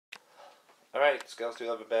Alright,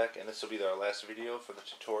 Scouts11 back, and this will be our last video for the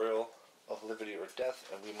tutorial of Liberty or Death,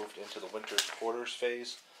 and we moved into the Winter's Quarters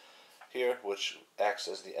phase here, which acts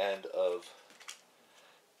as the end of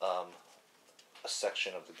a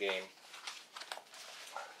section of the game.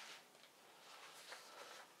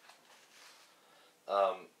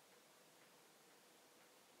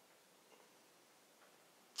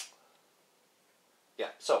 Yeah,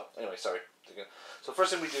 so, anyway, sorry. So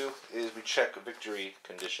first thing we do is we check victory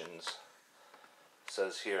conditions. It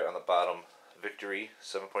says here on the bottom, victory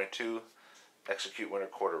 7.2, execute winter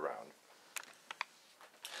quarter round.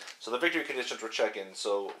 So the victory conditions we're checking.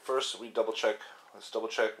 So first we let's double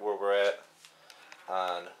check where we're at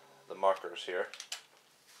on the markers here.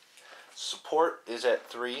 Support is at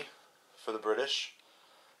 3 for the British,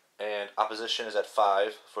 and opposition is at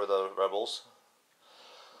 5 for the rebels.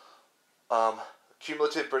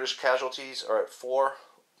 Cumulative British casualties are at 4,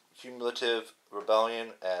 cumulative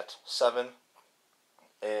rebellion at 7,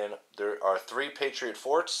 and there are 3 Patriot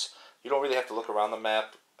forts. You don't really have to look around the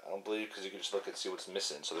map, I don't believe, because you can just look and see what's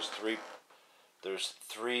missing. So there's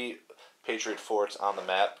three Patriot forts on the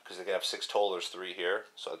map, because they can have 6 total. There's 3 here,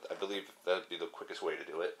 so I believe that'd be the quickest way to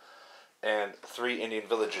do it. And 3 Indian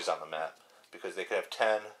villages on the map, because they could have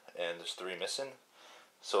 10, and there's 3 missing.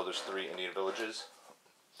 So there's 3 Indian villages.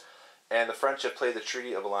 And the French have played the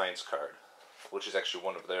Treaty of Alliance card, which is actually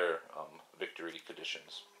one of their victory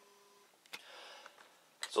conditions.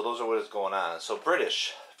 So those are what is going on. So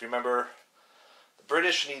British, if you remember, the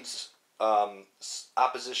British needs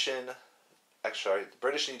opposition. Actually, the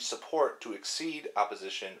British needs support to exceed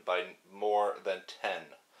opposition by more than 10.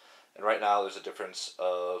 And right now there's a difference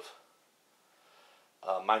of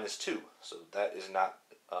 -2. So that is not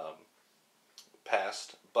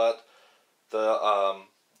passed. But the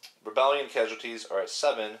rebellion casualties are at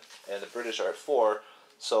 7, and the British are at 4,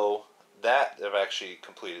 so that they've actually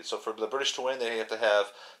completed. So for the British to win, they have to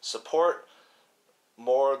have support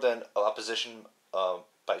more than opposition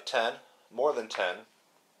by 10, more than 10,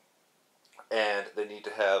 and they need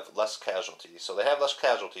to have less casualties. So they have less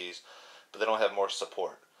casualties, but they don't have more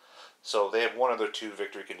support. So they have one of their 2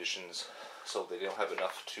 victory conditions, so they don't have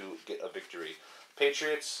enough to get a victory.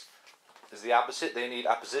 Patriots is the opposite. They need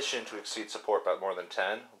opposition to exceed support by more than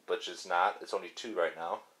 10, which is not. It's only 2 right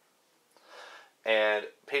now. And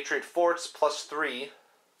Patriot forts plus 3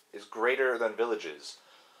 is greater than villages.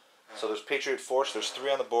 So there's Patriot forts, there's 3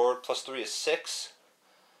 on the board, plus 3 is 6.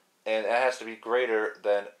 And that has to be greater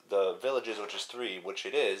than the villages, which is 3, which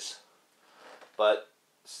it is. But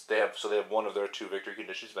they have one of their 2 victory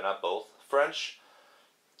conditions, but not both. French,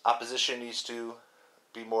 opposition needs to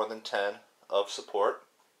be more than 10 of support,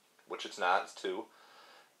 which it's not, it's 2.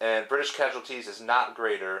 And British casualties is not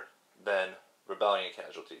greater than rebellion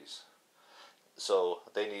casualties. So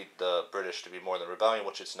they need the British to be more than rebellion,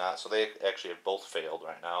 which it's not. So they actually have both failed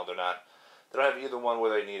right now. They don't have either one where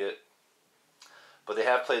they need it. But they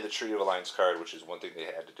have played the Treaty of Alliance card, which is one thing they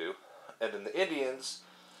had to do. And then the Indians,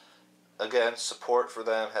 again, support for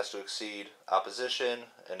them has to exceed opposition,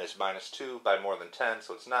 and is -2 by more than 10,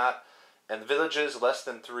 so it's not. And the villages less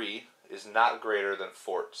than 3 is not greater than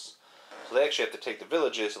forts. So they actually have to take the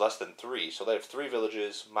villages less than 3. So they have 3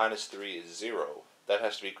 villages, -3 is 0. That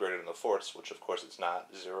has to be greater than the forts, which of course it's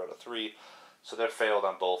not, 0 to 3. So they're failed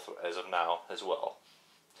on both as of now as well.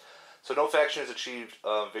 So no faction has achieved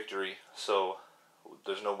victory, so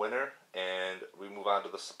there's no winner, and we move on to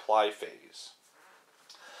the supply phase.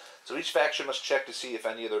 So each faction must check to see if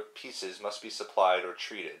any of their pieces must be supplied or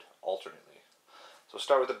treated alternately. So we'll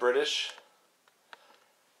start with the British.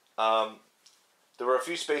 There were a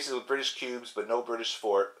few spaces with British cubes, but no British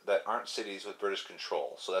fort that aren't cities with British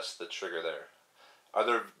control. So that's the trigger there. Are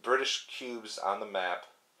there British cubes on the map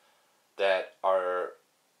that are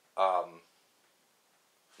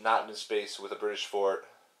not in a space with a British fort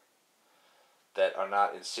that are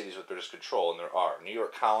not in cities with British control? And there are. New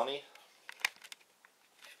York Colony.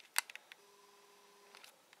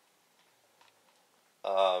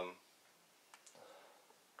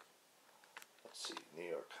 Let's see, New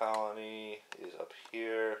York Colony is up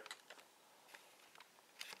here.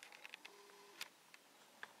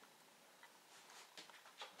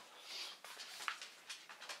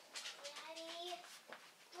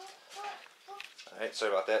 Alright,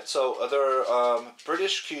 sorry about that. So there are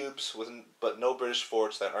British cubes, but no British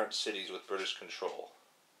forts that aren't cities with British control.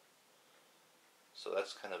 So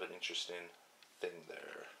that's kind of an interesting thing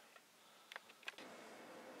there.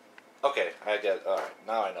 Okay, alright,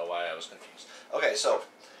 now I know why I was confused. Okay, so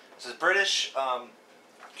it says British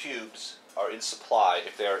cubes are in supply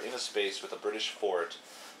if they are in a space with a British fort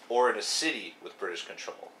or in a city with British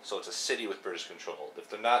control. So it's a city with British control. If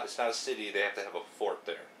they're not, it's not a city, they have to have a fort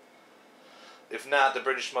there. If not, the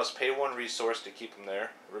British must pay one resource to keep them there,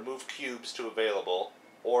 remove cubes to available,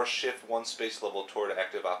 or shift one space level toward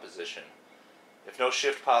active opposition. If no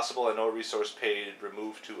shift possible and no resource paid,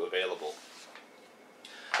 remove to available.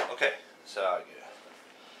 Okay, so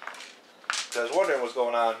I was wondering what's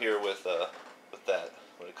going on here with that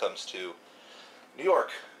when it comes to New York,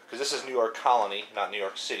 because this is New York Colony, not New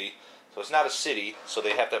York City. So it's not a city, so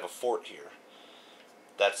they have to have a fort here.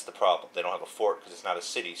 That's the problem. They don't have a fort because it's not a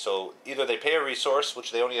city. So either they pay a resource,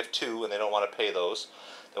 which they only have 2, and they don't want to pay those.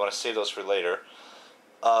 They want to save those for later.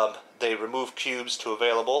 They remove cubes to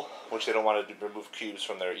available, which they don't want to remove cubes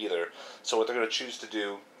from there either. So what they're going to choose to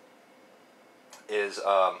do is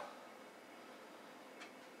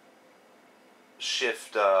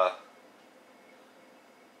shift the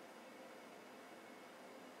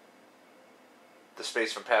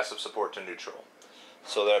space from passive support to neutral.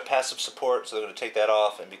 So they're at passive support, so they're going to take that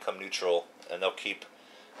off and become neutral, and they'll keep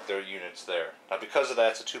their units there. Now because of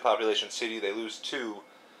that, it's a 2 population city. They lose 2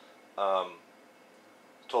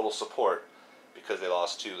 total support because they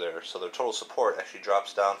lost 2 there. So their total support actually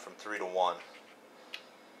drops down from 3 to 1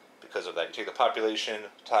 because of that. You take the population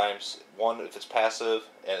times 1 if it's passive,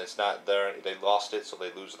 and it's not there, they lost it, so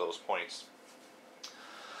they lose those points.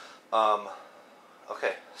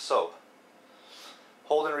 Okay, so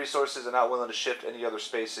holding resources and not willing to shift any other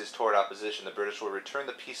spaces toward opposition, the British will return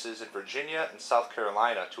the pieces in Virginia and South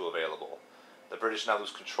Carolina to available. The British now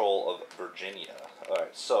lose control of Virginia.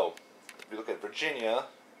 Alright, so if you look at Virginia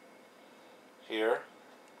here,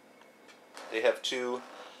 they have 2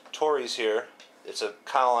 Tories here. It's a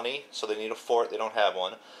colony, so they need a fort. They don't have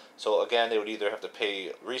one. So again, they would either have to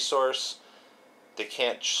pay resource, they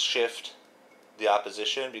can't shift the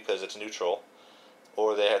opposition because it's neutral,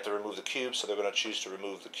 or they have to remove the cubes, so they're going to choose to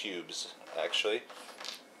remove the cubes, actually.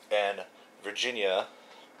 And Virginia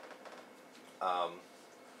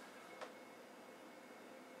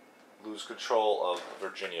lose control of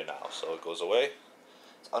Virginia now, so it goes away.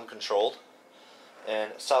 It's uncontrolled.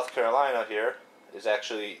 And South Carolina here is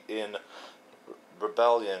actually in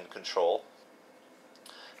rebellion control,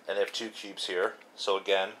 and they have 2 cubes here. So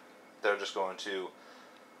again, they're just going to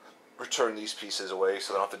return these pieces away,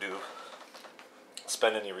 so they don't have to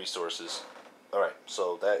spend any resources. Alright,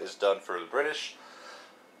 so that is done for the British.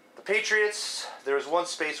 The Patriots, there is 1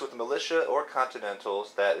 space with militia or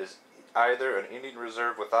continentals that is either an Indian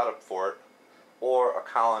reserve without a fort, or a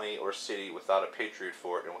colony or city without a patriot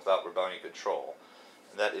fort and without rebellion control.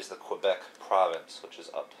 And that is the Quebec province, which is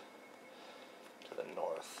up to the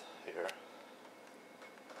north here.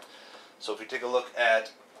 So if we take a look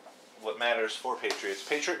at what matters for Patriots,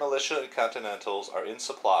 Patriot militia and continentals are in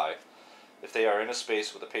supply if they are in a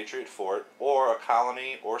space with a patriot fort or a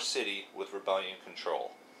colony or city with rebellion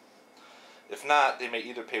control. If not, they may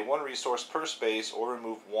either pay 1 resource per space or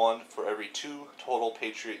remove 1 for every 2 total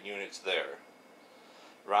patriot units there,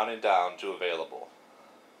 rounding down to available.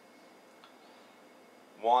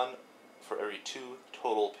 1 for every 2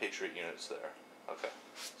 total patriot units there. Okay.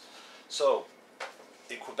 So,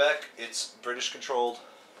 in Quebec, it's British controlled,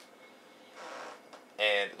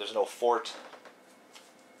 and there's no fort.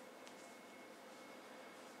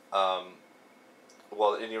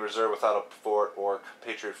 Well, the Indian Reserve without a fort, or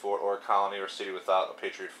patriot fort, or a colony or city without a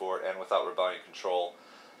patriot fort, and without rebellion control.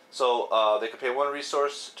 So they could pay 1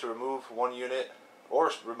 resource to remove 1 unit, or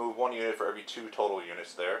remove 1 unit for every 2 total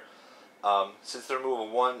units there. Since the removal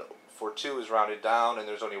of 1 for 2 is rounded down, and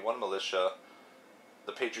there's only 1 militia,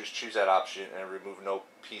 the Patriots choose that option and remove no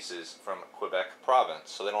pieces from Quebec province.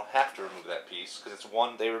 So they don't have to remove that piece, because it's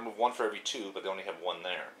 1. They remove 1 for every 2, but they only have 1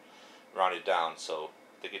 there, rounded down. So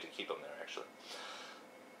they get to keep them there, actually.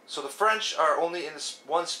 So the French are only in this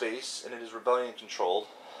 1 space, and it is rebellion controlled,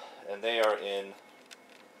 and they are in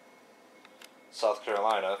South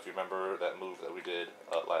Carolina. If you remember that move that we did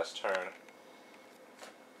last turn,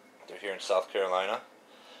 they're here in South Carolina.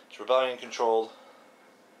 It's rebellion controlled,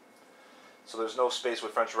 so there's no space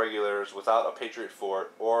with French regulars without a patriot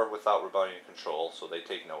fort or without rebellion control, so they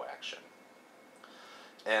take no action.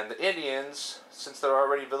 And the Indians, since there are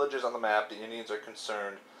already villages on the map, the Indians are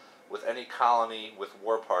concerned with any colony with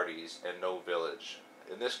war parties and no village.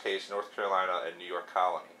 In this case, North Carolina and New York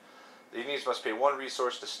colony. The Indians must pay 1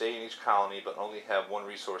 resource to stay in each colony, but only have 1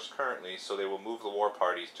 resource currently, so they will move the war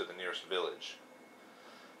parties to the nearest village.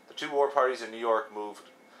 The 2 war parties in New York moved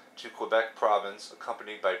to Quebec province,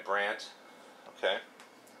 accompanied by Brant. Okay.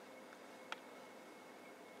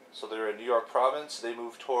 So they're in New York province, they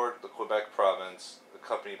move toward the Quebec province,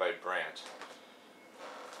 accompanied by Brant.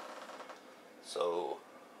 So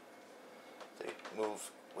they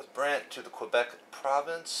move with Brant to the Quebec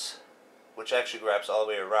province, which actually wraps all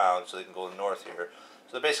the way around, so they can go north here.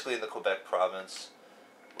 So they're basically in the Quebec province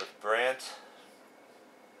with Brant.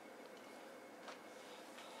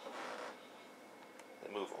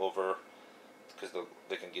 They move over because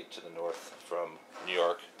they can get to the north from New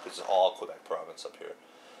York because it's all Quebec province up here.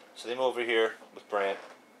 So they move over here with Brant.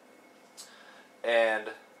 And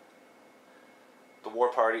the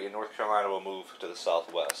War Party in North Carolina will move to the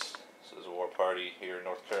southwest. So there's a War Party here in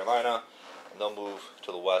North Carolina, and they'll move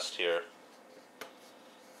to the west here,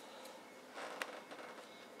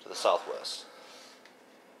 to the southwest.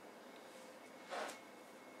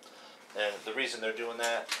 And the reason they're doing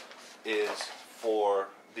that is for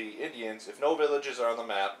the Indians. If no villages are on the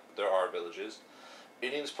map, there are villages.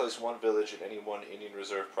 Indians place one village in any one Indian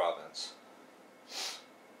Reserve province.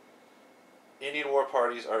 Indian war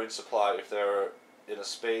parties are in supply if they're in a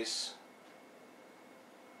space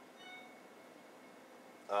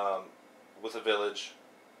with a village.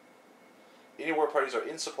 Indian war parties are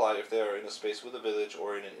in supply if they are in a space with a village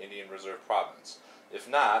or in an Indian Reserve province. If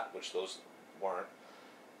not, which those weren't,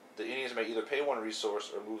 the Indians may either pay one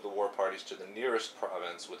resource or move the war parties to the nearest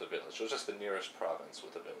province with a village. So it's just the nearest province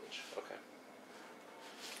with a village. Okay.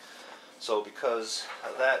 So because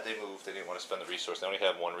of that, they moved. They didn't want to spend the resource. They only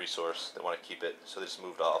have one resource. They want to keep it. So they just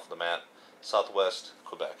moved off the map. Southwest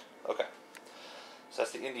Quebec. Okay. So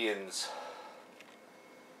that's the Indians'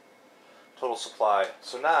 total supply.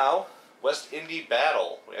 So now, West Indy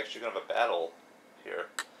battle. We're actually going to have a battle here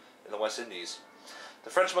in the West Indies. The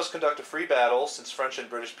French must conduct a free battle since French and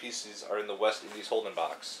British pieces are in the West Indies holding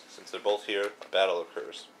box. Since they're both here, a battle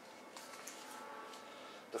occurs.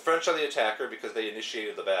 The French are the attacker because they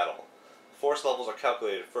initiated the battle. Force levels are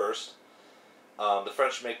calculated first. The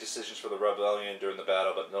French make decisions for the rebellion during the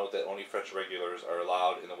battle, but note that only French regulars are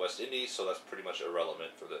allowed in the West Indies, so that's pretty much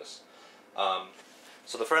irrelevant for this.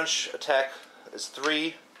 So the French attack is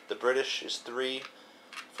 3, the British is 3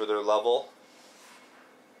 for their level.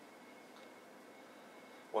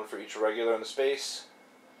 1 for each regular in the space.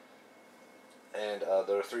 And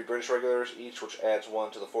there are 3 British regulars each, which adds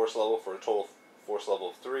 1 to the force level for a total force level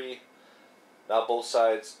of 3. Now both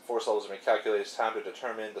sides' force levels have been calculated. It's time to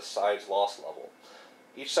determine the side's loss level.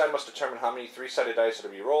 Each side must determine how many 3-sided dice are to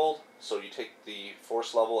be rolled. So you take the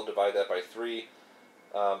force level and divide that by 3.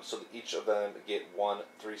 So that each of them get 1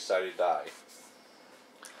 3-sided die.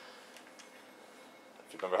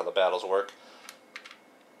 If you remember how the battles work.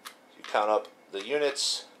 You count up the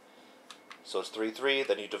units. So it's 3, 3.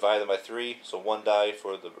 Then you divide them by 3. So 1 die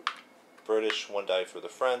for the British, 1 die for the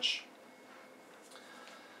French.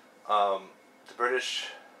 The British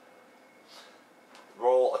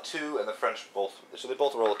roll a 2, and the French both. So they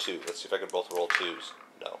both roll a 2. Let's see if I can both roll 2s.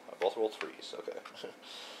 No, I both roll 3s. Okay. So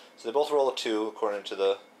they both roll a 2 according to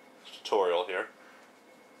the tutorial here.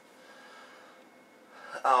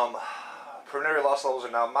 Preliminary loss levels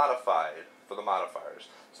are now modified for the modifiers.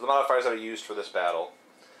 So the modifiers that are used for this battle,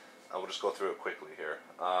 we'll just go through it quickly here.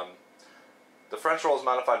 The French roll is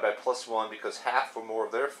modified by +1 because half or more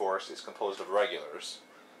of their force is composed of regulars.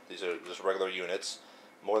 These are just regular units.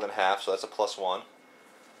 More than half, so that's a +1.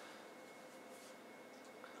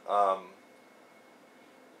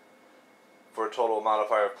 For a total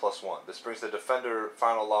modifier of +1. This brings the defender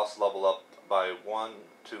final loss level up by 1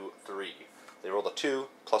 to 3. They rolled a 2,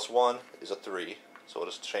 +1 is a 3. So we'll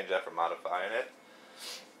just change that for modifying it.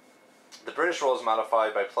 The British roll is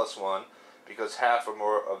modified by +1 because half or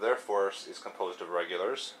more of their force is composed of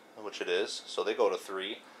regulars, which it is, so they go to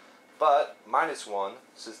 3. But -1,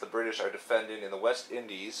 since the British are defending in the West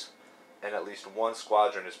Indies, and at least 1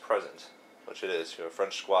 squadron is present, which it is, a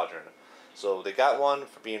French squadron. So they got 1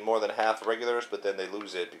 for being more than half regulars, but then they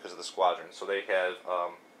lose it because of the squadron. So they have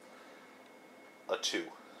a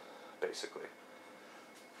 2, basically.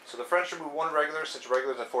 So the French remove 1 regular, since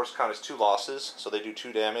regulars and force count as 2 losses, so they do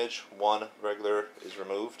 2 damage, 1 regular is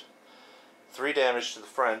removed. 3 damage to the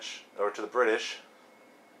French, or to the British.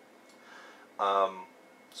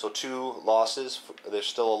 So 2 losses, there's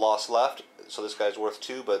still a loss left, so this guy's worth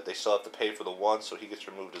 2, but they still have to pay for the 1, so he gets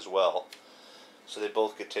removed as well. So they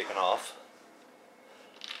both get taken off.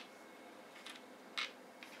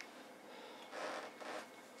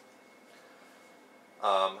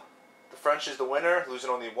 The French is the winner,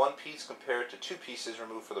 losing only 1 piece compared to 2 pieces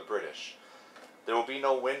removed for the British. There will be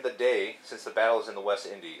no win the day, since the battle is in the West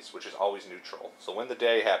Indies, which is always neutral. So win the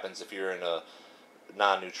day happens if you're in a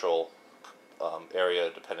non-neutral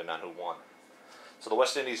area, depending on who won. So the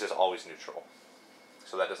West Indies is always neutral.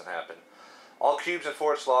 So that doesn't happen. All cubes and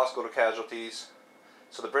forts lost go to casualties.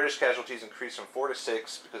 So the British casualties increase from 4 to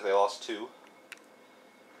 6 because they lost 2.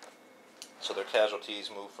 So their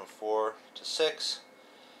casualties move from 4 to 6.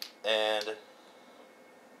 And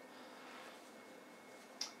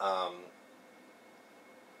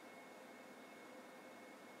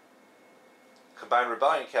combined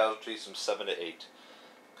rebellion casualties from 7 to 8.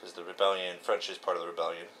 Because the rebellion, French is part of the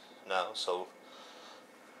rebellion now, so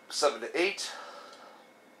 7 to 8.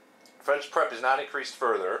 French prep is not increased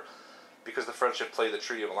further because the French have played the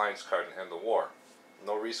Treaty of Alliance card and end the war.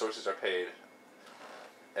 No resources are paid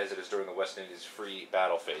as it is during the West Indies free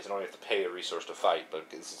battle phase. You don't have to pay a resource to fight, but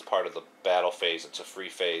this is part of the battle phase. It's a free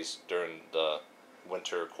phase during the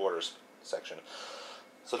winter quarters section.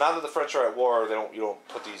 So now that the French are at war, you don't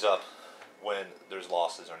put these up when there's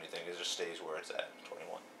losses or anything. It just stays where it's at,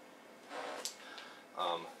 21.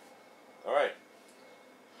 All right.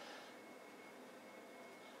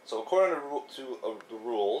 So according to the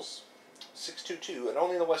rules, 622, and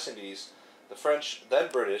only in the West Indies, the French, then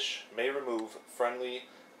British, may remove friendly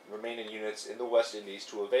remaining units in the West Indies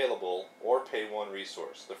to available or pay 1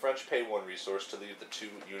 resource. The French pay 1 resource to leave the 2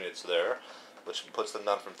 units there, which puts them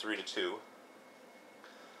down from 3 to 2.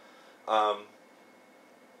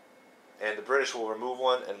 And the British will remove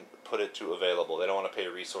 1 and put it to available. They don't want to pay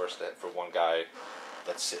a resource for 1 guy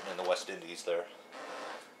that's sitting in the West Indies there.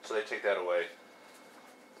 So they take that away.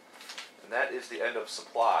 And that is the end of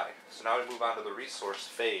supply. So now we move on to the resource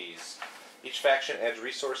phase. Each faction adds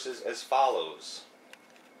resources as follows.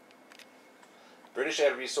 British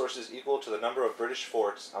add resources equal to the number of British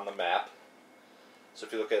forts on the map. So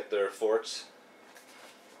if you look at their forts,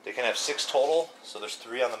 they can have 6 total. So there's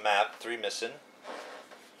 3 on the map, 3 missing.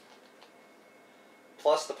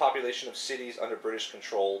 Plus the population of cities under British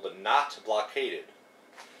control but not blockaded.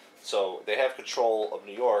 So they have control of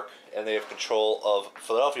New York and they have control of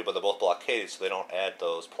Philadelphia, but they're both blockaded, so they don't add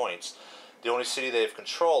those points. The only city they have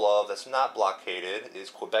control of that's not blockaded is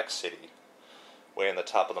Quebec City, way on the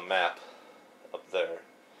top of the map up there.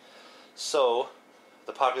 So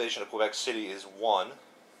the population of Quebec City is 1.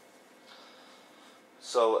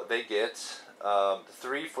 So they get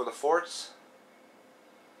 3 for the forts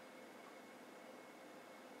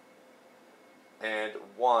and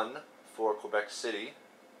 1 for Quebec City,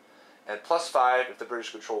 and plus 5 if the British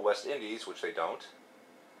control West Indies, which they don't.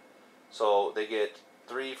 So they get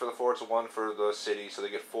 3 for the forts, 1 for the city, so they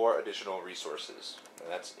get 4 additional resources,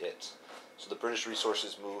 and that's it. So the British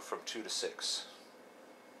resources move from 2 to 6.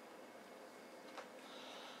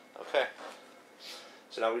 Okay.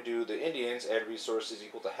 So now we do the Indians add resources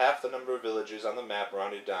equal to half the number of villages on the map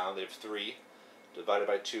rounded down. They have 3. Divided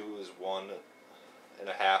by 2 is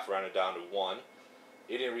 1.5 rounded down to 1.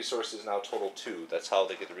 Indian resources now total 2. That's how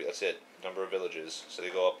they get that's it. Number of villages. So they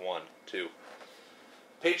go up 1, 2.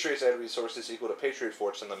 Patriots add resources equal to Patriot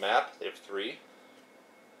forts on the map. They have 3.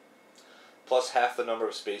 Plus half the number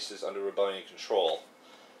of spaces under Rebellion control.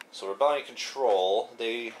 So Rebellion control,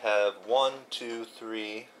 they have 1, 2,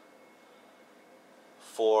 3,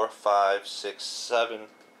 4, 5, 6, 7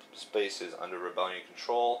 spaces under Rebellion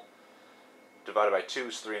control. Divided by 2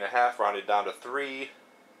 is 3.5, rounded down to 3.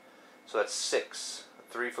 So that's 6.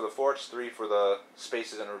 3 for the forts, 3 for the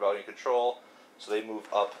spaces under Rebellion control. So they move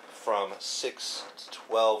up from 6 to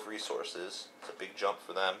 12 resources. It's a big jump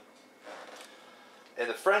for them. And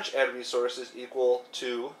the French add resources equal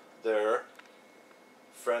to their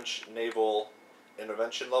French naval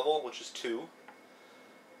intervention level, which is 2,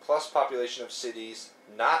 plus population of cities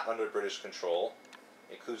not under British control,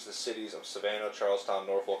 includes the cities of Savannah, Charlestown,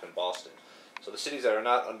 Norfolk, and Boston. So the cities that are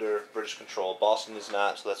not under British control, Boston is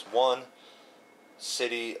not, so that's 1.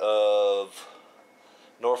 City of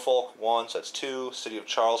Norfolk, 1, so that's 2. City of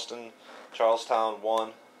Charlestown,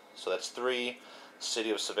 1, so that's 3.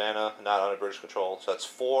 City of Savannah, not under British control, so that's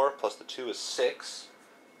 4, plus the 2 is 6.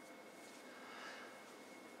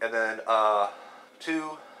 And then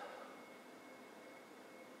 2,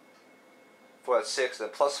 4, that's 6, then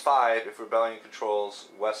plus 5 if Rebellion controls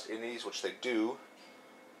West Indies, which they do.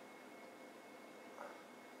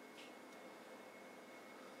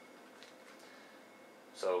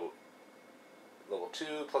 So level 2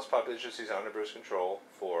 plus population cities under British control,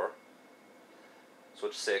 4. So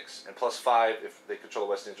it's 6, and plus 5 if they control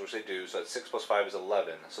the West Indies, which they do. So that's 6 plus 5 is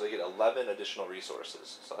 11. So they get 11 additional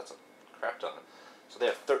resources. So that's a crap ton. So they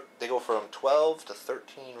have they go from 12 to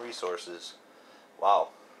 13 resources. Wow,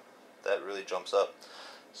 that really jumps up.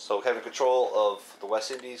 So having control of the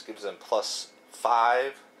West Indies gives them plus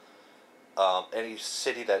 5. Any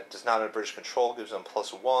city that does not have British control gives them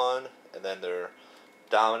plus 1, and then their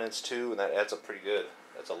dominance 2, and that adds up pretty good.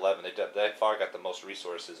 That's 11. They far got the most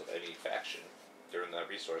resources of any faction during that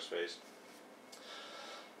resource phase.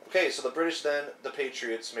 Okay, so the British then, the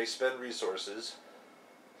Patriots, may spend resources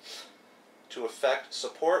to effect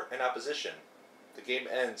support and opposition. The game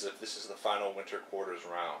ends if this is the final winter quarters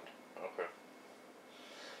round. Okay.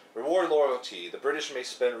 Reward loyalty. The British may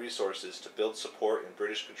spend resources to build support in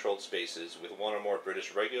British-controlled spaces with one or more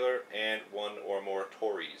British regular and one or more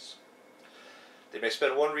Tories. They may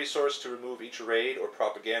spend one resource to remove each raid or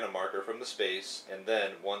propaganda marker from the space, and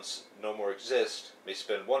then, once no more exist, may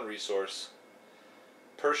spend one resource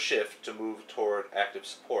per shift to move toward active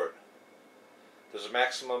support. There's a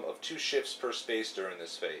maximum of 2 shifts per space during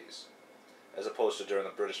this phase, as opposed to during the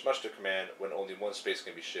British Muster Command when only one space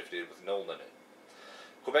can be shifted with no limit.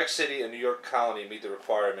 Quebec City and New York Colony meet the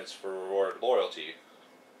requirements for reward loyalty.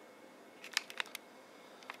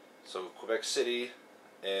 So Quebec City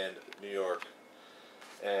and New York.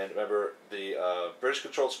 And remember, the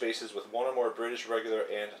British-controlled spaces with one or more British regular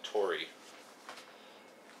and Tory.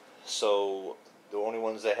 So the only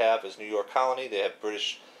ones they have is New York Colony. They have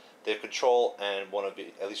control and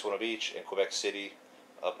at least one of each. And Quebec City,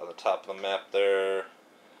 up on the top of the map there,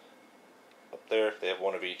 up there, they have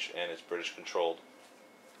one of each, and it's British-controlled.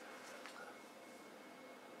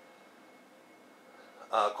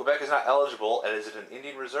 Quebec is not eligible and is an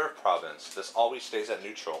Indian Reserve province. This always stays at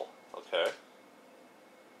neutral. Okay.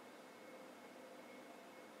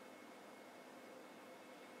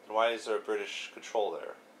 And why is there a British control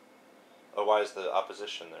there? Or why is the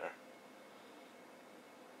opposition there?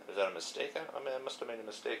 Is that a mistake? I mean, I must have made a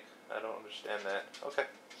mistake. I don't understand that. Okay.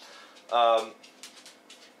 Oh,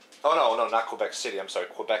 no, not Quebec City. I'm sorry,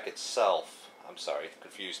 Quebec itself. I'm sorry,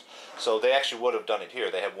 confused. So they actually would have done it here.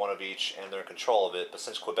 They have one of each, and they're in control of it. But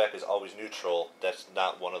since Quebec is always neutral, that's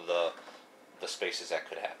not one of the spaces that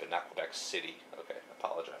could happen. Not Quebec City. Okay, I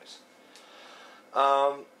apologize.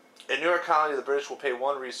 In New York Colony, the British will pay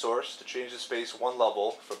one resource to change the space one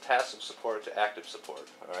level from passive support to active support.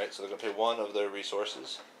 All right, so they're going to pay one of their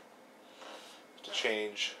resources to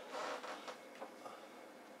change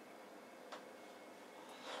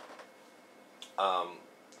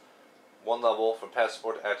one level from passive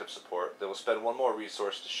support to active support. They will spend one more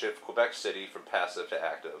resource to shift Quebec City from passive to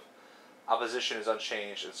active. Opposition is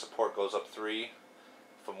unchanged and support goes up 3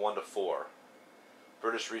 from 1 to 4.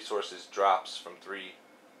 British resources drops from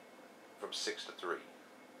 6 to 3.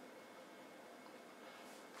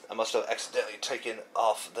 I must have accidentally taken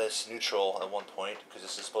off this neutral at one point because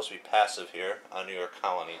this is supposed to be passive here on New York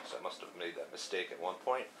Colony, so I must have made that mistake at one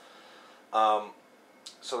point.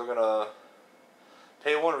 So they're going to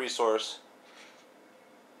pay one resource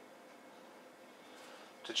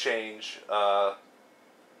to change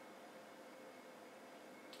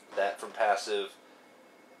that from passive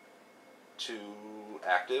to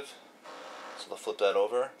active. So they'll flip that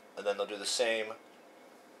over, and then they'll do the same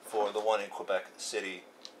for the one in Quebec City.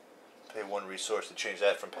 Pay one resource to change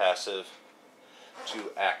that from passive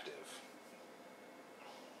to active.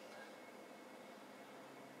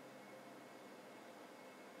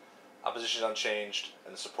 Opposition unchanged,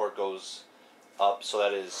 and the support goes up. So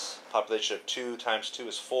that is population of 2 times 2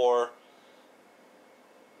 is 4.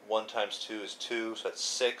 1 times 2 is 2, so that's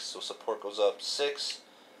 6. So support goes up 6.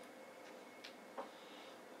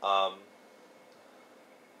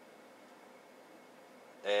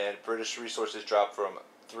 And British resources drop from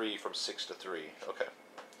 6 to 3. Okay.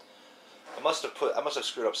 I must have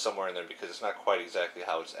screwed up somewhere in there because it's not quite exactly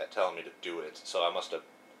how it's telling me to do it. So I must have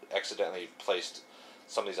accidentally placed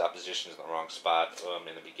some of these oppositions in the wrong spot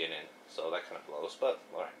in the beginning. So that kind of blows, but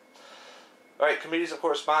alright. Alright, committees of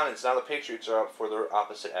correspondence. Now the Patriots are up for their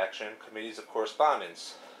opposite action. Committees of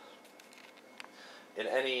correspondence. In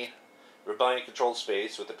any rebellion-controlled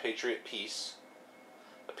space with a Patriot peace,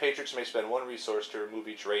 the Patriots may spend one resource to remove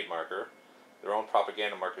each raid marker. Their own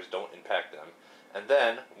propaganda markers don't impact them. And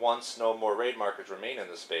then, once no more raid markers remain in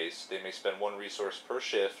the space, they may spend one resource per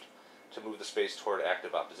shift to move the space toward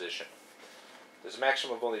active opposition. There's a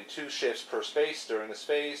maximum of only 2 shifts per space during this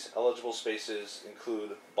phase. Eligible spaces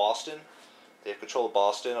include Boston. They have control of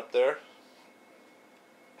Boston up there.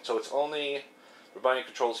 So it's only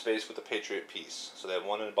rebellion-controlled space with the Patriot peace. So they have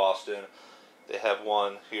one in Boston. They have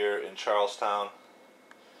one here in Charlestown.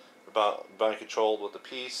 Rebellion-controlled with the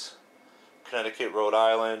peace. Connecticut, Rhode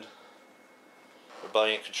Island.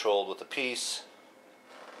 Rebellion-controlled with the peace.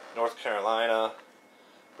 North Carolina.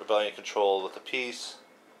 Rebellion-controlled with the peace.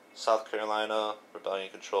 South Carolina,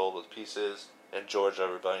 rebellion-controlled with pieces. And Georgia,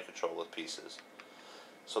 rebellion-controlled with pieces.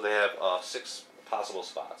 So they have 6 possible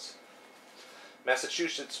spots.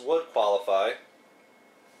 Massachusetts would qualify,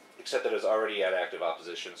 except that it's already at active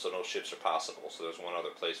opposition, so no shifts are possible. So there's one other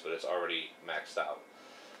place, but it's already maxed out.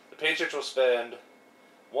 The Patriots will spend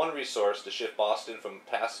one resource to shift Boston from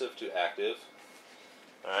passive to active.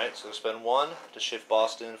 Alright, so they'll spend 1 to shift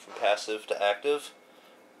Boston from passive to active.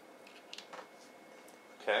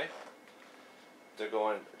 Okay. They're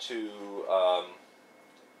going to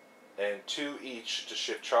and 2 each to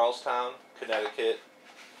shift Charlestown, Connecticut,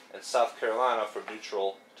 and South Carolina from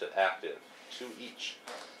neutral to active. 2 each.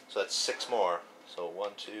 So that's 6 more. So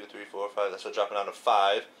 1, 2, 3, 4, 5. That's what dropping down to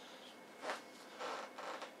 5.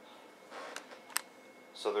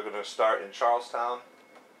 So they're going to start in Charlestown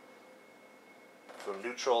from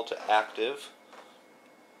neutral to active.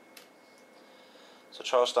 So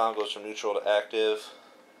Charlestown goes from neutral to active.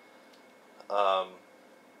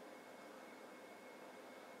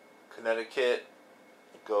 Connecticut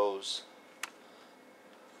goes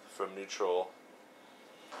from neutral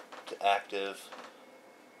to active,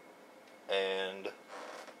 and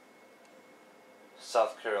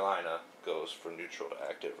South Carolina goes from neutral to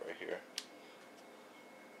active right here.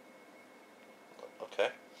 Okay.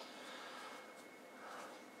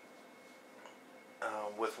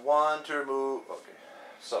 With 1 to remove, okay,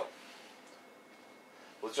 so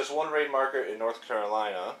with just 1 raid marker in North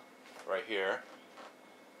Carolina, right here,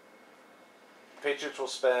 Patriots will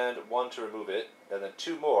spend 1 to remove it, and then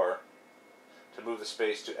 2 more to move the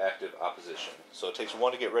space to active opposition. So it takes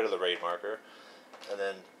 1 to get rid of the raid marker, and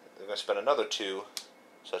then they're going to spend another 2,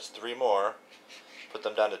 so that's 3 more, put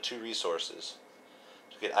them down to 2 resources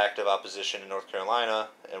to get active opposition in North Carolina,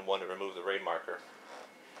 and 1 to remove the raid marker.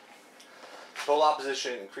 Total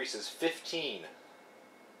opposition increases 15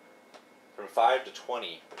 from 5 to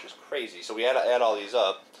 20, which is crazy. So we had to add all these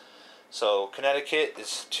up. So Connecticut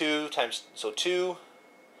is 2 times, so 2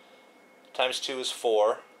 times 2 is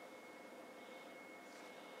 4.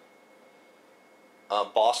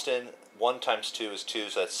 Boston, 1 times 2 is 2,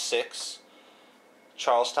 so that's 6.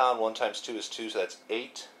 Charlestown, 1 times 2 is 2, so that's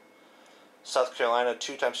 8. South Carolina,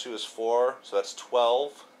 2 times 2 is 4, so that's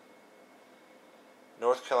 12.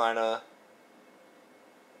 North Carolina,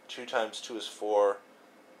 2 times 2 is 4,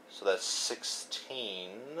 so that's 16.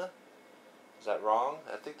 Is that wrong?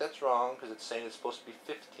 I think that's wrong because it's saying it's supposed to be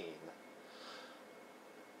 15.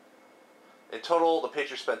 In total, the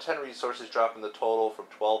Patriots spent 10 resources, dropping the total from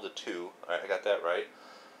 12 to 2. Alright, I got that right.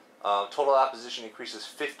 Total opposition increases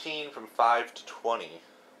 15 from 5 to 20.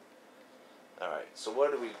 Alright, so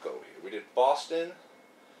where do we go here? We did Boston,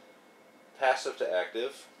 passive to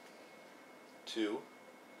active, 2.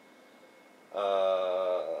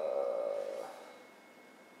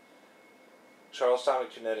 Charlestown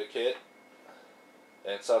and Connecticut,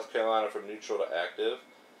 and South Carolina from neutral to active.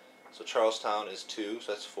 So Charlestown is 2,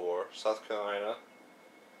 so that's 4. South Carolina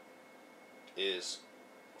is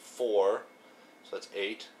 4, so that's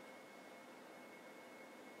 8.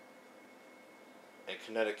 And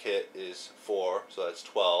Connecticut is 4, so that's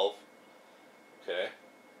 12. Okay.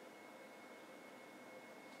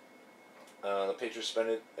 The Patriots spend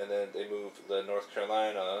it, and then they move the North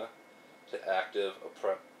Carolina to active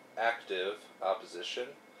opposition,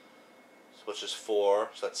 which is 4,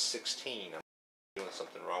 so that's 16. I'm doing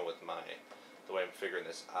something wrong with the way I'm figuring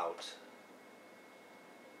this out.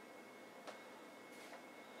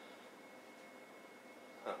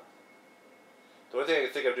 Huh. The only thing I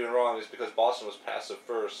can think I'm doing wrong is because Boston was passive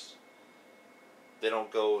first, they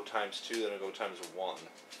don't go times 2, they don't go times 1.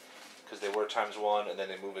 Because they were times 1 and then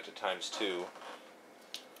they move it to times 2.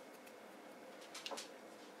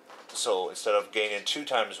 So instead of gaining 2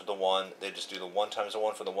 times the 1, they just do the 1 times the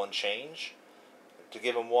 1 for the 1 change to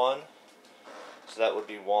give them 1. So that would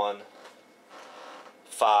be 1,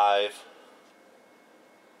 5,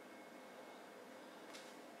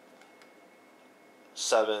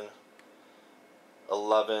 7,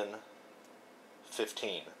 11,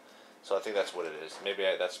 15. So I think that's what it is. Maybe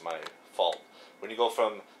that's my fault. When you go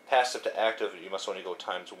from passive to active, you must only go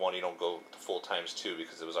times 1. You don't go the full times 2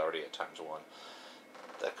 because it was already at times 1.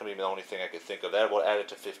 That could be the only thing I could think of. That will add it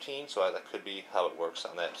to 15, so that could be how it works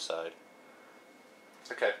on that side.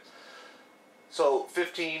 Okay. So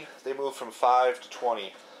 15, they move from 5 to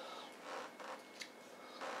 20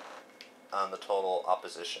 on the total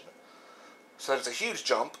opposition. So that's a huge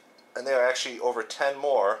jump, and they are actually over 10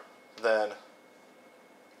 more than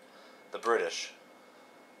the British.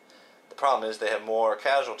 The problem is they have more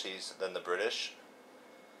casualties than the British,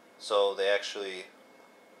 so they actually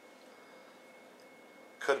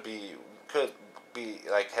could be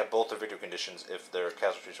like have both the victory conditions if their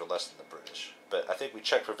casualties are less than the British. But I think we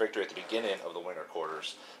checked for victory at the beginning of the winter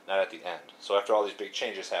quarters, not at the end. So after all these big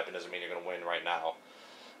changes happen, doesn't mean you're going to win right now.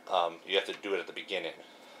 You have to do it at the beginning.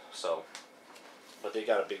 So, but they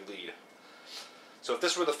got a big lead. So if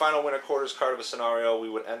this were the final winter quarters card of a scenario, we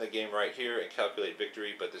would end the game right here and calculate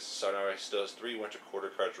victory, but this scenario still has 3 winter quarter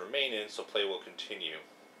cards remaining, so play will continue.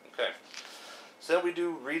 Okay. So then we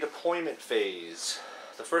do redeployment phase.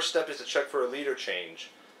 The first step is to check for a leader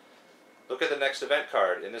change. Look at the next event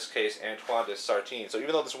card, in this case Antoine de Sartine. So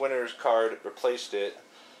even though this winner's card replaced it,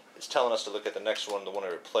 it's telling us to look at the next one, the one I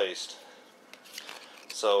replaced.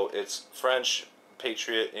 So it's French,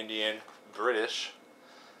 Patriot, Indian, British.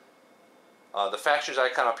 The factions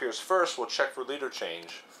icon appears first. We'll check for leader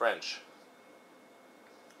change. French.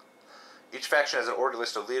 Each faction has an ordered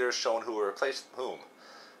list of leaders showing who will replace whom.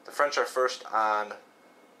 The French are first on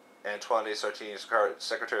Antoine de Sartigny's card,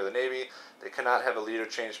 Secretary of the Navy. They cannot have a leader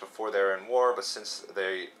change before they are in war, but since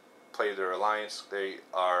they played their alliance, they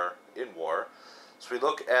are in war. So we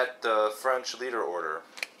look at the French leader order.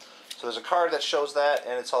 So there's a card that shows that,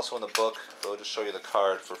 and it's also in the book. So I'll just show you the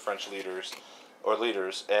card for French leaders,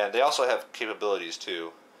 and they also have capabilities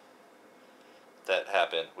too that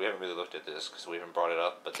happen. We haven't really looked at this because we haven't brought it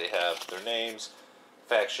up, but they have their names,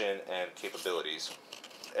 faction, and capabilities.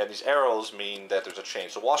 And these arrows mean that there's a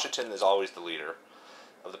change. So Washington is always the leader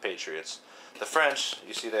of the Patriots. The French,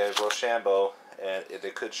 you see they have Rochambeau, and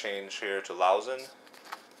they could change here to Lauzun.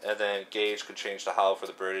 And then Gage could change to Howe for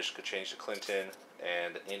the British, could change to Clinton,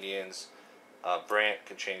 and the Indians. Brant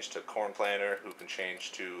can change to Cornplanter, who can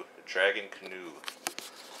change to Dragon Canoe.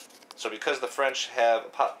 So because the French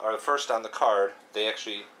are first on the card, they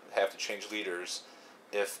actually have to change leaders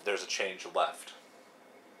if there's a change left.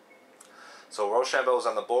 So Rochambeau is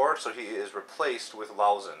on the board, so he is replaced with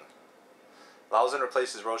Lauzun. Lauzun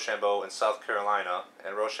replaces Rochambeau in South Carolina,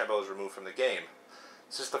 and Rochambeau is removed from the game.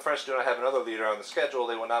 Since the French do not have another leader on the schedule,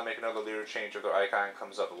 they will not make another leader change if their icon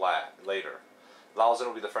comes up later. Lauzun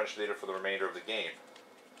will be the French leader for the remainder of the game.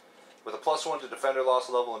 With a +1 to defender loss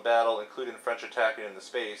level in battle, including French attacking in the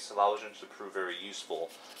space, Lauzun should prove very useful.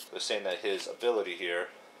 They're saying that his ability here,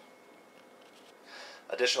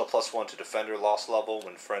 additional +1 to defender loss level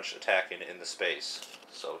when French attacking in the space.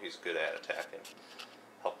 So he's good at attacking,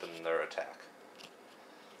 helping their attack.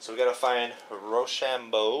 So we got to find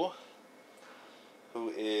Rochambeau,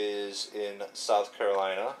 who is in South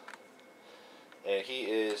Carolina, and he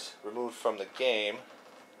is removed from the game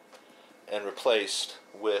and replaced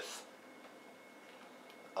with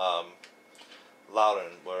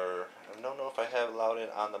Loudon, where I don't know if I have Loudon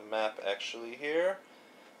on the map actually here,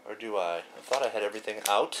 or do I? I thought I had everything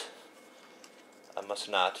out. I must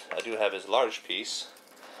not. I do have his large piece.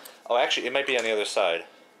 Oh, actually, it might be on the other side.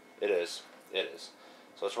 It is. It is.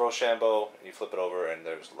 So it's Rochambeau, and you flip it over, and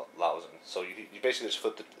there's Lauzun. So you basically just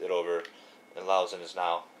flip it over, and Lauzun is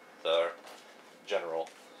now the general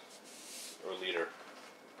or leader.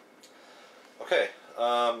 Okay.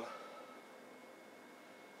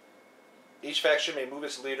 Each faction may move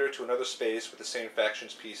its leader to another space with the same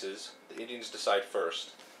faction's pieces. The Indians decide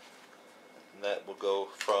first. And that will go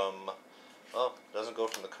from... Oh, it doesn't go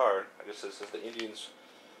from the card. I guess it says the Indians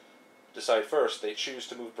decide first. They choose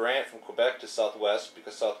to move Brant from Quebec to Southwest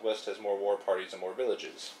because Southwest has more war parties and more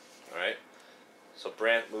villages. Alright? So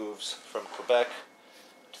Brant moves from Quebec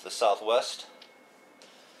to the Southwest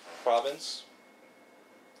province.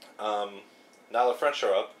 Now the French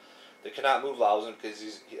are up. They cannot move Lauzun because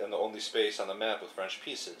he's in the only space on the map with French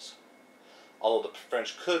pieces. Although the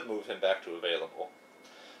French could move him back to available.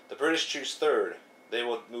 The British choose third. They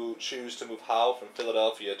will choose to move Howe from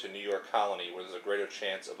Philadelphia to New York Colony, where there's a greater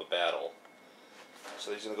chance of a battle.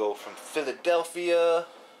 So he's going to go from Philadelphia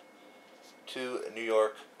to New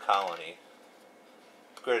York Colony.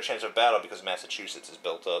 Greater chance of battle because Massachusetts is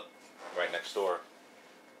built up right next door.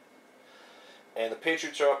 And the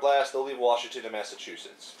Patriots are up last. They'll leave Washington and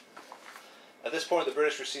Massachusetts. At this point, the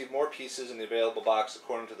British receive more pieces in the available box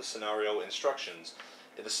according to the scenario instructions.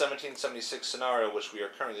 In the 1776 scenario, which we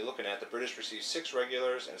are currently looking at, the British received 6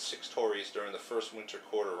 regulars and 6 Tories during the first winter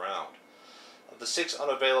quarter round. Of the 6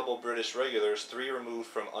 unavailable British regulars, 3 were moved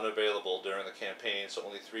from unavailable during the campaign, so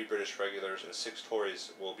only 3 British regulars and 6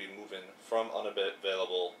 Tories will be moving from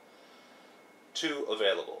unavailable to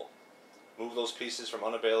available. Move those pieces from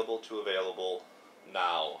unavailable to available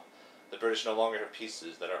now. The British no longer have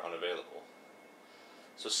pieces that are unavailable.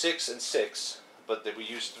 So 6 and 6, but we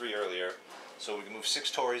used 3 earlier. So we can move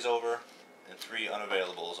 6 Tories over and 3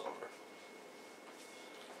 unavailables over.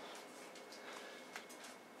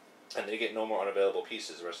 And they get no more unavailable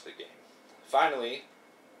pieces the rest of the game. Finally,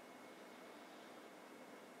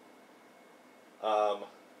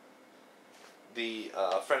 the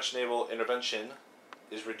French naval intervention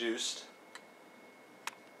is reduced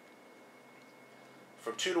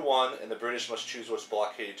from 2 to 1, and the British must choose which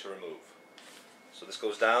blockade to remove. So this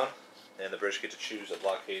goes down, and the British get to choose a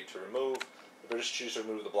blockade to remove. The British choose to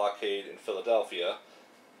remove the blockade in Philadelphia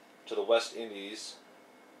to the West Indies,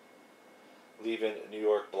 leaving New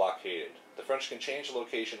York blockaded. The French can change the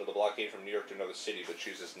location of the blockade from New York to another city, but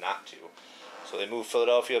chooses not to. So they move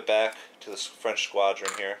Philadelphia back to this French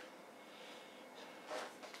squadron here.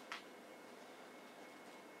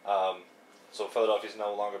 So Philadelphia is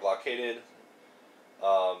no longer blockaded.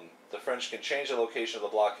 The French can change the location of the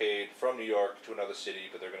blockade from New York to another city,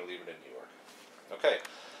 but they're going to leave it in New York. Okay,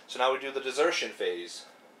 so now we do the desertion phase.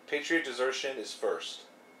 Patriot desertion is first.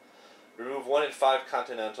 Remove 1 in 5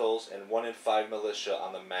 Continentals and 1 in 5 militia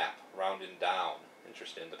on the map, rounding down.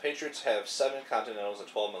 Interesting. The Patriots have 7 Continentals and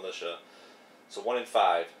 12 militia, so 1 in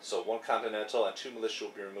 5. So 1 Continental and 2 militia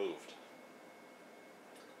will be removed.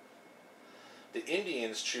 The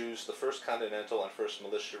Indians choose the 1st Continental and 1st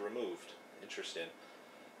militia removed. Interesting.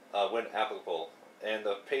 When applicable. And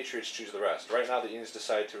the Patriots choose the rest. Right now the Indians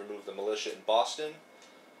decide to remove the militia in Boston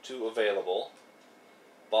to available.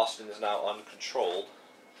 Boston is now uncontrolled.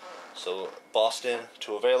 So Boston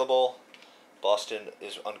to available. Boston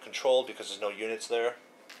is uncontrolled because there's no units there.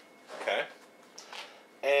 Okay.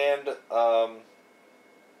 And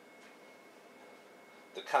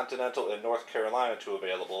the Continental in North Carolina to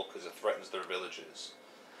available because it threatens their villages.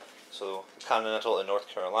 So the Continental in North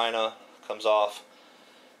Carolina comes off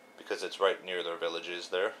because it's right near their villages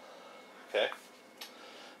there. Okay.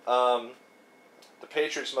 The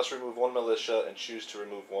Patriots must remove 1 militia and choose to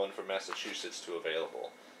remove 1 from Massachusetts to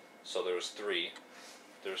available. So there was 3.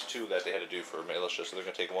 There was 2 that they had to do for militia, so they're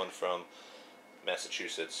going to take 1 from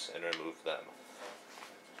Massachusetts and remove them.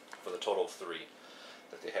 For the total of 3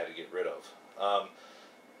 that they had to get rid of.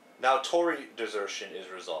 Now Tory desertion is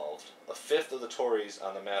resolved. A fifth of the Tories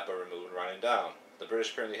on the map are removed and running down. The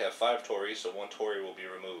British currently have 5 Tories, so 1 Tory will be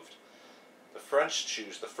removed. The French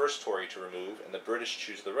choose the first Tory to remove, and the British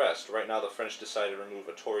choose the rest. Right now the French decided to remove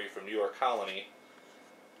a Tory from New York Colony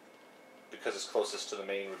because it's closest to the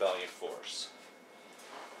main rebellion force.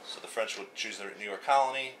 So the French would choose the New York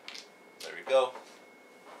Colony. There we go.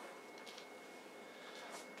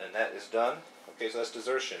 And that is done. Okay, so that's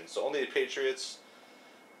desertion. So only the Patriots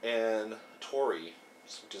and Tory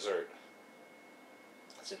desert.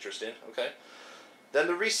 That's interesting. Okay. Then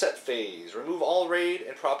the reset phase. Remove all raid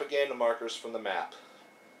and propaganda markers from the map.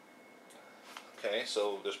 Okay,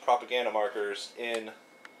 so there's propaganda markers in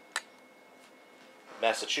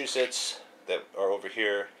Massachusetts that are over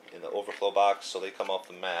here in the overflow box, so they come off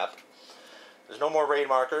the map. There's no more raid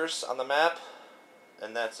markers on the map,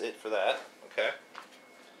 and that's it for that. Okay.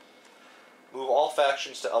 Move all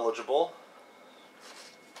factions to eligible.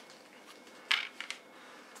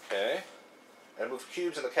 Okay. And move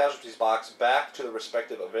cubes in the casualties box back to the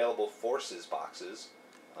respective available forces boxes.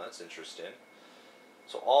 Oh, that's interesting.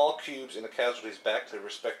 So all cubes in the casualties back to the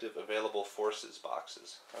respective available forces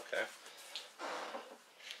boxes. Okay.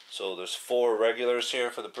 So there's 4 regulars here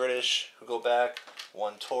for the British who go back,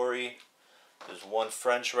 1 Tory, there's 1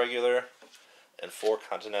 French regular, and 4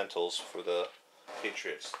 Continentals for the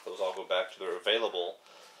Patriots. Those all go back to their available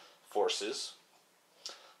forces.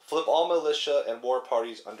 Flip all militia and war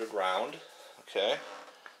parties underground. Okay,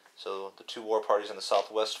 so the 2 war parties in the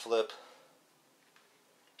southwest flip.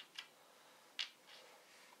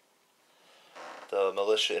 The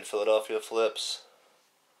militia in Philadelphia flips.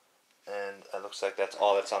 And it looks like that's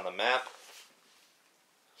all that's on the map.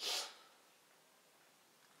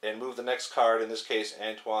 And move the next card, in this case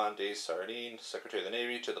Antoine de Sardine, Secretary of the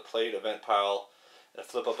Navy, to the played event pile. And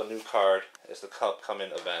flip up a new card as the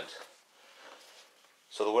upcoming event.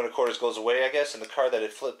 So the winter quarters goes away, I guess, and the card that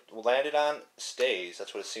it landed on stays.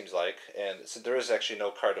 That's what it seems like. And so there is actually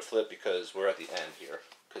no card to flip because we're at the end here.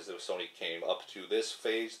 Because the Sony came up to this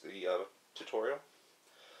phase, the tutorial.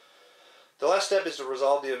 The last step is to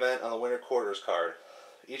resolve the event on the winter quarters card.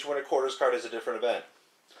 Each winter quarters card is a different event.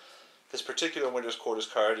 This particular winter quarters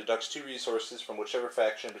card deducts 2 resources from whichever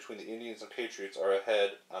faction between the Indians and Patriots are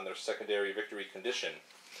ahead on their secondary victory condition.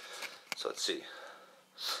 So let's see.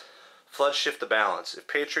 Flood shift the balance. If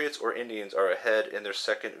Patriots or Indians are ahead in their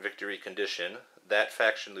second victory condition, that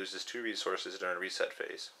faction loses 2 resources during reset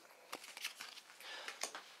phase.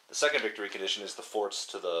 The second victory condition is the forts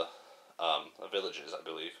to the villages, I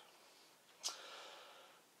believe.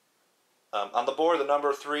 On the board, the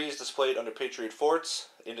number 3 is displayed under Patriot forts,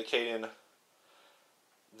 indicating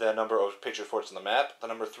the number of Patriot forts on the map. The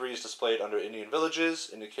number 3 is displayed under Indian villages,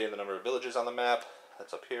 indicating the number of villages on the map.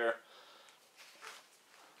 That's up here.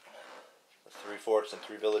 3 forts and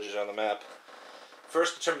 3 villages on the map.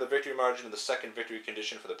 First, determine the victory margin of the second victory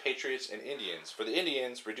condition for the Patriots and Indians. For the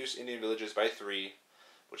Indians, reduce Indian villages by 3,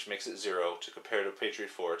 which makes it 0, to compare to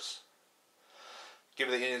Patriot forts. Give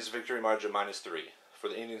the Indians a victory margin of -3. For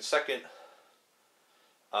the Indians' second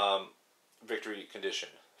victory condition.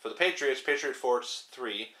 For the Patriots, Patriot forts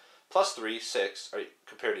 3 plus 3, 6, are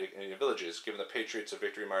compared to Indian villages, giving the Patriots a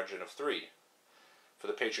victory margin of 3. For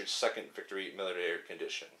the Patriots' second victory military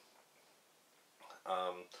condition.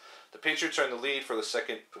 The Patriots are in the lead for the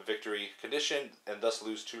second victory condition and thus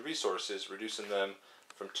lose 2 resources, reducing them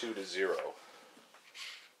from 2 to 0.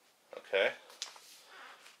 Okay.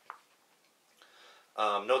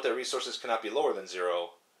 Note that resources cannot be lower than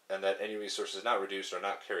 0, and that any resources not reduced are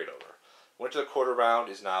not carried over. Winter the quarter round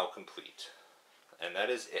is now complete. And that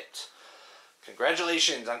is it.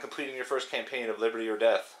 Congratulations on completing your first campaign of Liberty or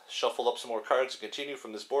Death. Shuffle up some more cards and continue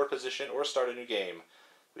from this board position or start a new game.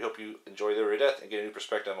 We hope you enjoy Liberty or Death and get a new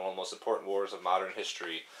perspective on one of the most important wars of modern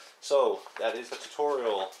history. So, that is the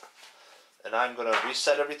tutorial. And I'm going to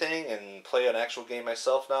reset everything and play an actual game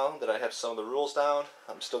myself now that I have some of the rules down.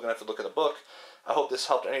 I'm still going to have to look at the book. I hope this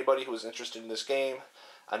helped anybody who was interested in this game.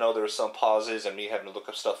 I know there were some pauses and me having to look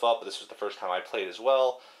up stuff up, but this was the first time I played as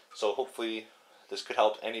well. So hopefully this could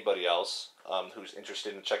help anybody else who's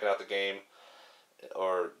interested in checking out the game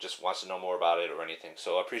or just wants to know more about it or anything.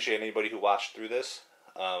 So I appreciate anybody who watched through this.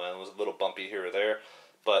 And it was a little bumpy here or there,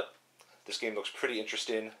 but this game looks pretty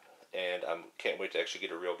interesting, and I can't wait to actually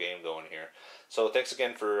get a real game going here. So thanks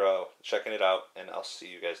again for checking it out, and I'll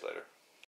see you guys later.